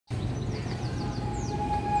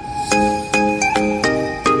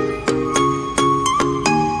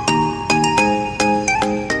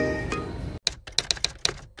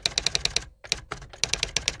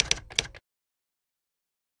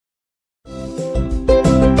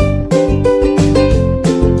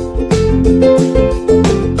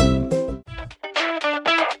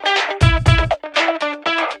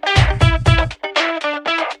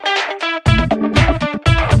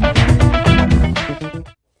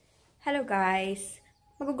Hello guys!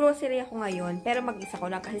 Mag-grocery ako ngayon, pero mag-isa ko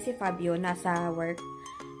lang kasi si Fabio nasa work.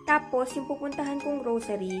 Tapos, yung pupuntahan kong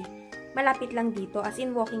grocery, malapit lang dito, as in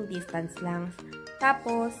walking distance lang.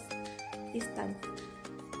 Tapos, distance.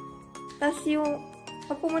 Tapos yung,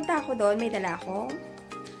 pag pumunta ako doon, may dala akong,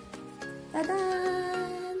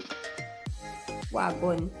 tadan!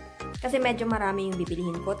 Wagon. Kasi medyo marami yung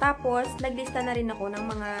bibilihin ko. Tapos, naglista na rin ako ng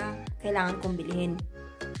mga kailangan kong bilhin.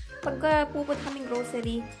 Pag pupunta kaming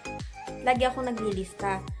grocery, lagi ako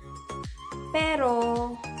naglilista. Pero,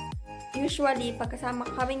 usually, pagkasama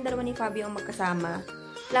kaming dalawa ni Fabio ang magkasama,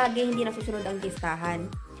 lagi hindi nasusunod ang listahan.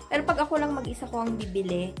 Pero pag ako lang mag-isa ko ang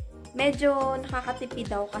bibili, medyo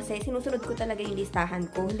nakakatipid ako kasi sinusunod ko talaga yung listahan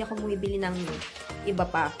ko. Hindi ako bumibili ng iba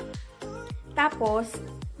pa. Tapos,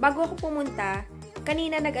 bago ako pumunta,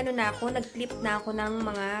 kanina nag-clip na ako ng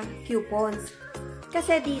mga coupons.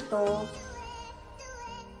 Kasi dito,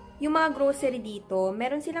 yung mga grocery dito,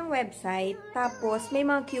 meron silang website, tapos may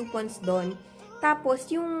mga coupons doon. Tapos,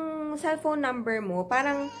 yung cellphone number mo,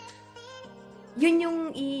 parang yun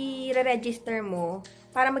yung i-register mo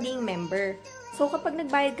para maging member. So, kapag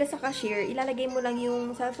nagbayad ka sa cashier, ilalagay mo lang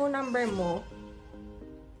yung cellphone number mo.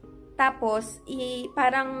 Tapos,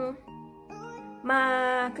 parang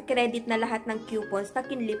makakredit na lahat ng coupons na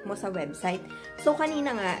kinlip mo sa website. So, kanina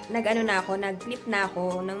nga, nag-clip na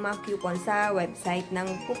ako ng mga coupons sa website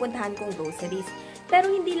ng pupuntahan kong groceries. Pero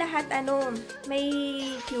hindi lahat, may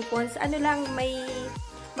coupons.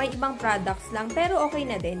 May ibang products lang. Pero okay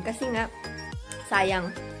na din kasi nga, sayang.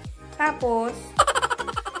 Tapos,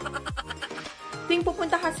 tuwing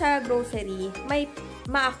pupunta ka sa grocery, may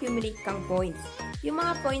ma-accumulate kang points. Yung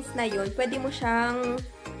mga points na yun, pwede mo siyang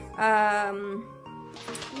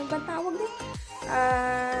ano ba tawag din?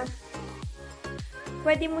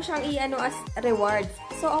 Pwede mo siyang as rewards.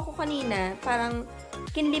 So, ako kanina, parang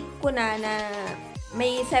kinlip ko na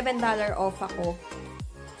may $7 off ako.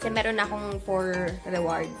 Kasi meron akong 4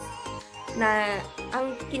 rewards. Na,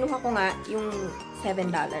 ang kinuha ko nga, yung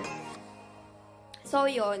 $7. So,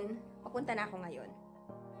 yon papunta na ako ngayon.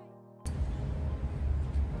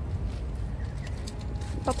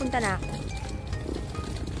 Papunta na ako.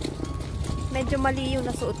 Medyo mali yung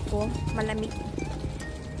nasuot ko. Malamig.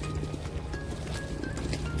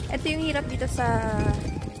 Ito yung hirap dito sa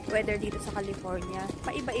weather dito sa California.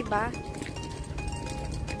 Paiba-iba.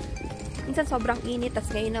 Minsan sobrang init,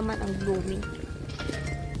 tas ngayon naman ang gloomy.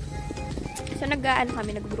 So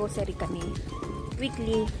nag-grocery kami.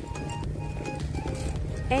 Weekly.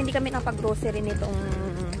 Hindi kami napag-grocery nitong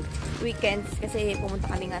weekends kasi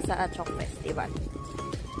pumunta kami nga sa Chalk Festival.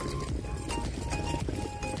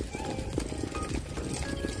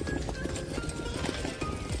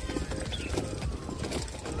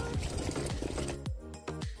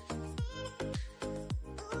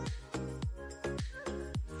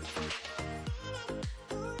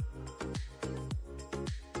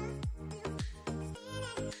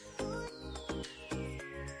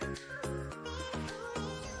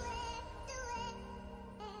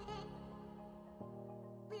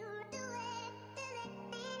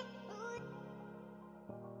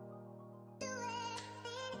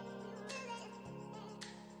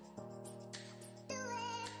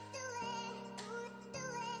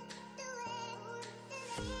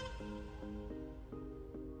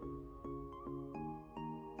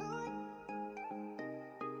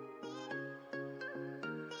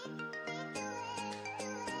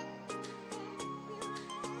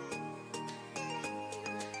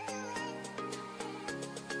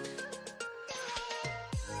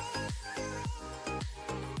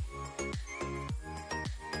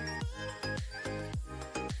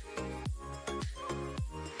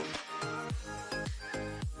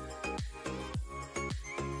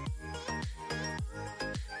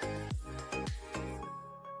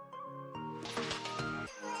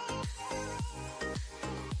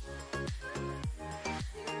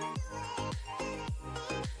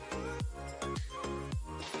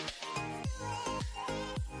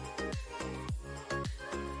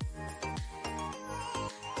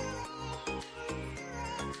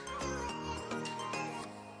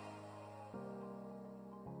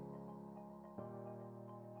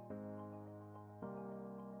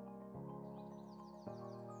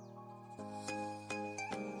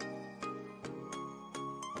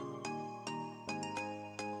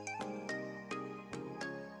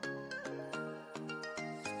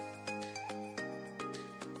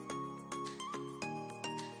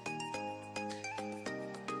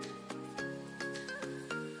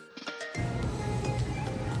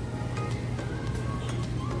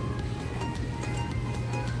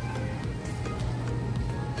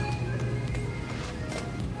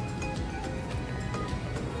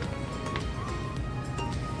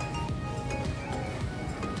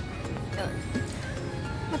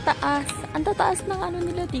 tataas. Ang tataas ng ano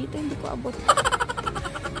nila dito. Hindi ko abot.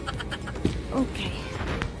 Okay.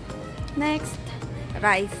 Next,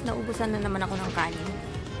 rice. Naubusan na naman ako ng kanin.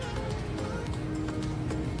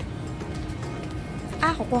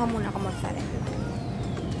 Kukuha muna ako mozzarella.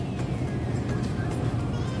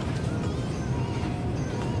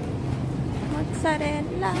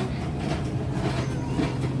 Mozzarella.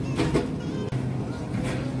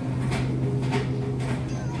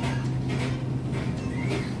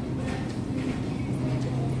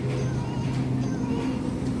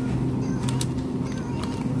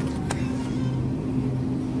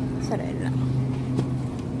 Mozzarella.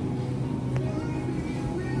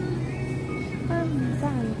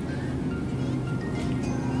 Parmesan.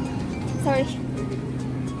 Sorry.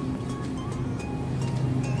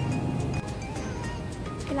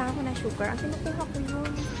 Kailangan ko ng sugar. Ang kinukuha ko yung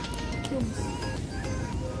cubes.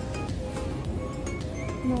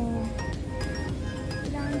 No.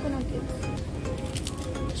 Kailangan ko ng cubes.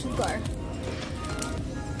 Sugar.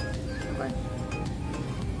 Sugar.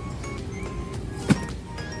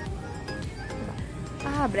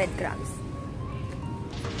 Breadcrumbs.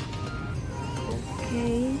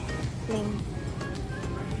 Okay. Plain.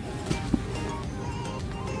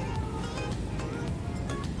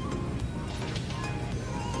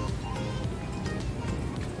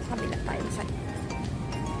 Kabila tayo sa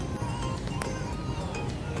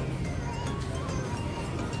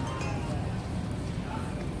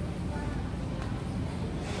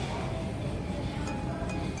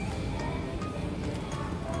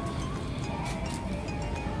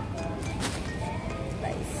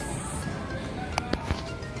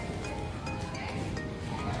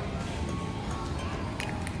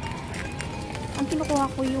ang kinukuha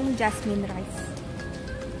ko yung jasmine rice.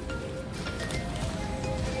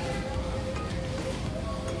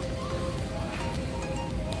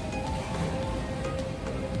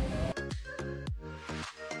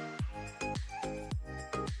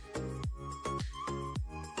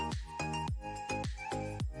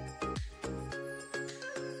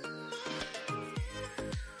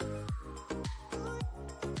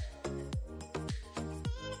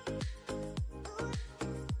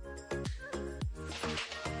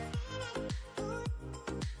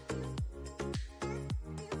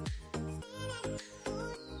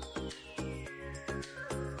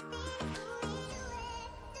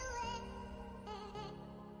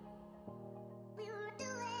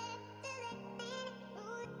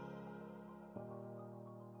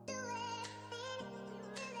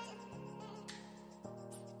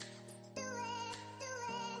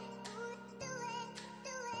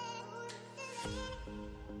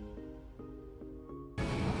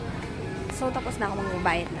 So, tapos na ako,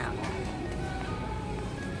 magbabayad na ako.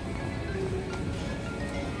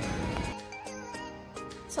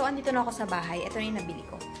 So, andito na ako sa bahay. Ito na yung nabili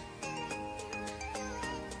ko.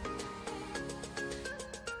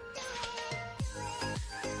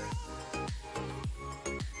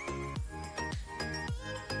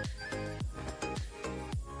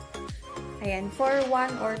 Ayan, for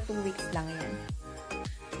 1 or 2 weeks lang yan.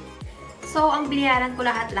 So, ang binayaran ko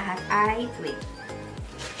lahat-lahat ay, wait.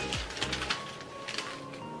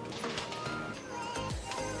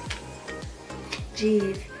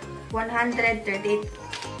 Jeez, 138.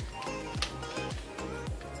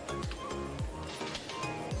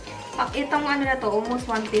 Itong ano na to, almost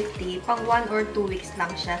 150. Pang 1 or 2 weeks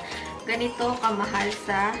lang siya. Ganito kamahal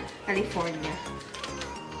sa California.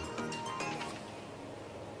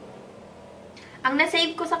 Ang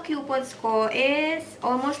na-save ko sa coupons ko is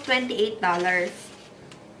almost $28.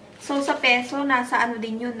 So, sa peso, nasa ano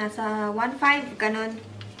din yun? Nasa 1.5, ganun.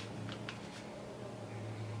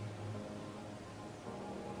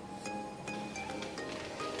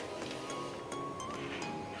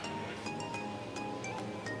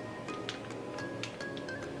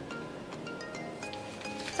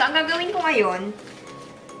 So, ang gagawin ko ngayon,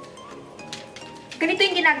 ganito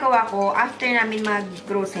yung ginagawa ko after namin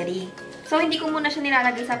mag-grocery. So, hindi ko muna siya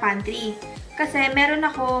nilalagay sa pantry. Kasi, meron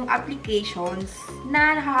akong applications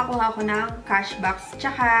na nakakakuha ko ng cashbacks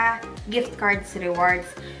tsaka gift cards rewards.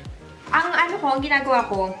 Ang ano ko, ang ginagawa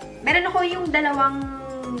ko, meron ako yung dalawang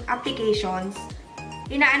applications.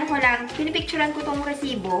 Inaano ko lang, pinipicturean ko tong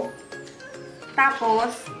resibo.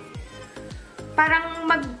 Tapos, parang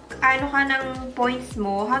ano ka ng points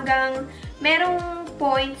mo hanggang merong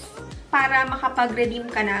points para makapag-redeem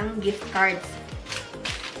ka ng gift cards.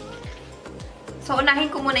 So,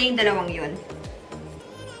 unahin ko muna yung dalawang yun.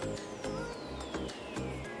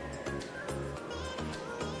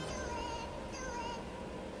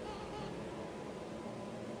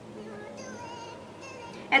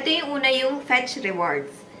 Ito yung una, yung Fetch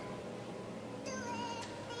Rewards.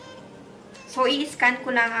 So, i-scan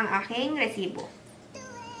ko lang ang aking resibo.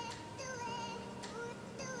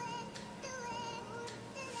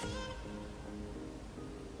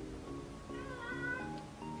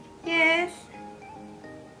 Yes.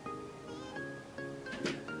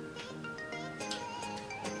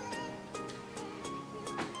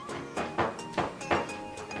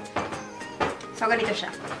 So, ganito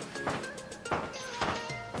siya.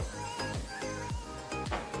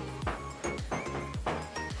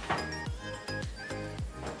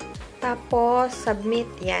 Tapos, submit.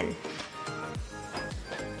 Yan.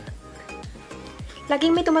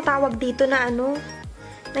 Laging may tumatawag dito na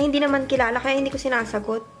na hindi naman kilala, kaya hindi ko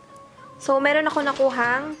sinasagot. So, meron ako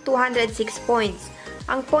nakuhang 206 points.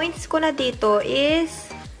 Ang points ko na dito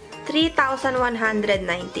is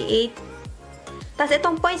 3,198. Tapos,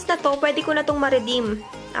 itong points na to, pwede ko na itong ma-redeem.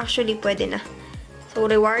 Actually, pwede na.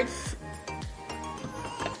 So, rewards.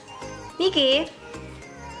 Mickey.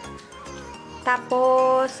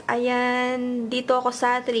 Tapos, ayan, dito ako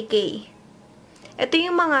sa 3K. Ito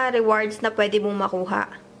yung mga rewards na pwede mong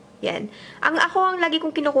makuha. Yan. Ang lagi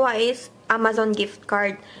kong kinukuha is Amazon gift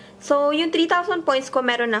card. So, yung 3,000 points ko,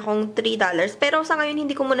 meron akong $3. Pero sa ngayon,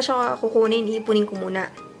 hindi ko muna siya kukunin. Iipunin ko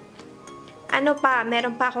muna. Ano pa?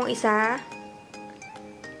 Meron pa akong isa.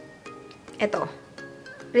 Ito.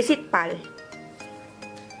 Receipt pal.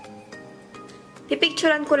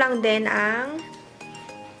 Pipicturean ko lang din ang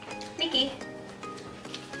Mickey.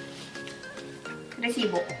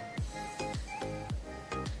 Resibo ko.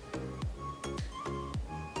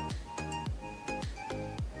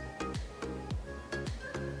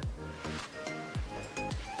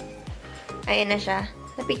 Ayan na siya.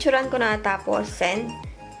 Napicturean ko na, tapos send.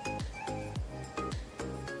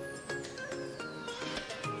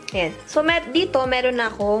 Ayan. So, dito meron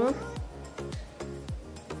na akong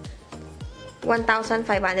 1,550.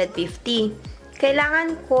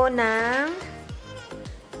 Kailangan ko ng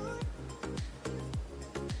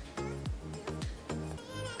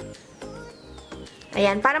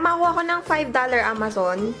ayan. Para makuha ko ng $5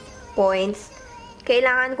 Amazon points,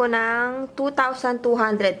 kailangan ko ng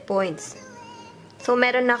 2,200 points. So,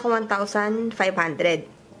 meron na ako 1,500.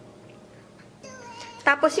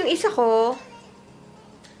 Tapos, yung isa ko,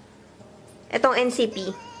 itong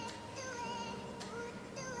NCP.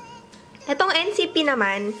 Itong NCP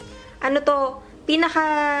naman,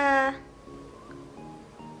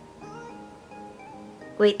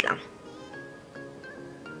 wait lang.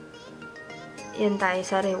 Yan tayo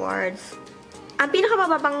sa rewards. Ang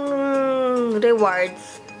pinakamababang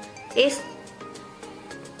rewards is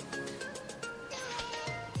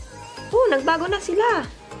nagbago na sila.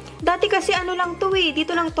 Dati kasi lang to eh.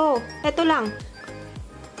 Dito lang to. Ito lang.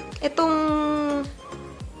 Itong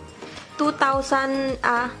 21,000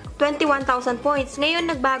 points. Ngayon,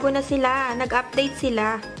 nagbago na sila. Nag-update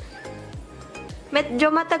sila.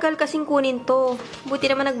 Medyo matagal kasing kunin to. Buti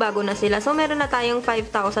naman nagbago na sila. So, meron na tayong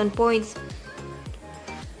 5,000 points.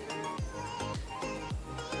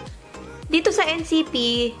 Dito sa NCP,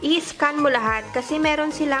 i-scan mo lahat kasi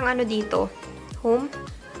meron silang dito. Home.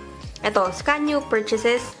 Ito, scan new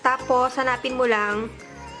purchases. Tapos, hanapin mo lang.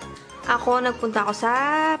 Nagpunta ako sa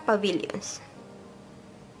pavilions.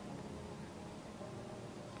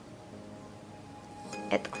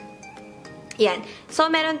 Ito. Yan. So,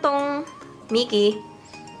 meron tong Mickey.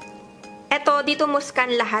 Ito, dito mo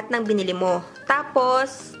scan lahat ng binili mo.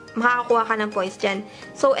 Tapos, makakakuha ka ng points dyan.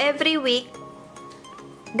 So, every week,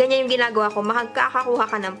 ganyan yung ginagawa ko. Makakakuha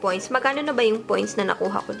ka ng points. Magkano na ba yung points na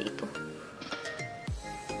nakuha ko dito?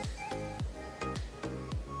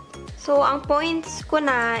 So, ang points ko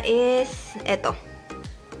na is eto.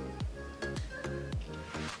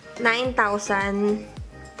 9,000.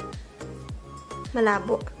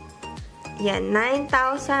 Malabo. Yan.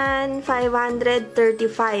 9,535.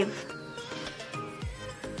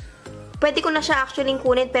 Pwede ko na siya actually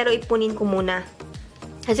kunin pero ipunin ko muna.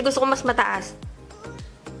 Kasi gusto ko mas mataas.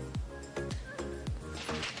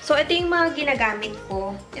 So, ito yung mga ginagamit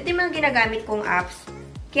ko. Ito yung mga ginagamit kong apps.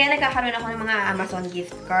 Kaya nagkakaroon ako ng mga Amazon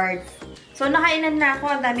gift cards. So, nakailan na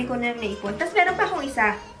ako. Ang dami ko na naipon. Tapos, meron pa akong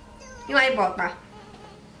isa. Yung iBota.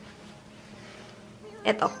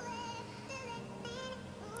 Ito.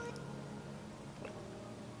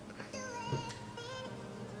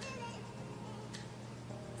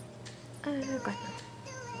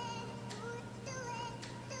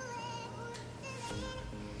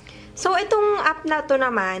 So, itong app na to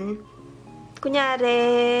naman,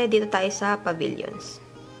 kunyari, dito tayo sa pavilions.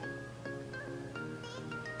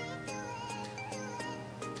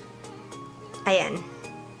 Ayan.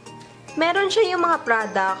 Meron siya yung mga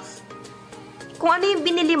products. Kung ano yung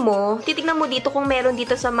binili mo, titignan mo dito kung meron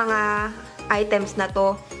dito sa mga items na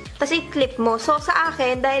to. Tapos i-clip mo. So, sa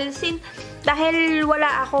akin, dahil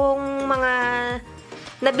wala akong mga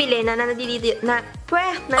nabili na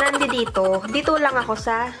nandito, dito lang ako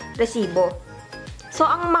sa resibo. So,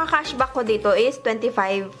 ang mga cashback ko dito is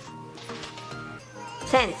 25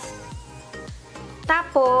 cents.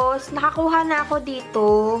 Tapos, nakakuha na ako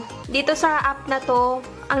dito sa app na to,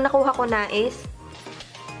 ang nakuha ko na is,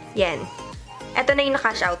 yan. Ito na yung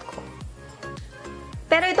na-cash out ko.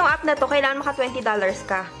 Pero itong app na to, kailangan maka $20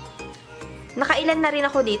 ka. Nakailan na rin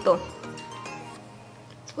ako dito.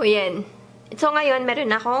 So, yan. So, ngayon,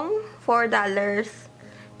 meron akong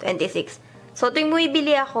 $4.26. So, tuwing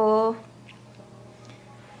bumibili ako,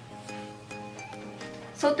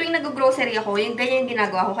 tuwing nag-grocery ako, yung ganyan yung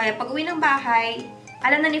ginagawa ko. Kaya pag uwi ng bahay,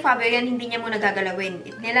 alam na ni Fabio yan, hindi niya muna gagalawin.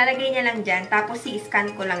 Nilalagay niya lang dyan, tapos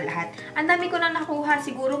i-scan ko lang lahat. Ang dami ko na nakuha,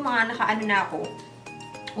 siguro mga nakaano na ako.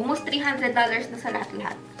 Almost $300 na sa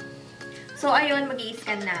lahat-lahat. So, ayun,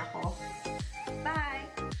 mag-i-scan na ako.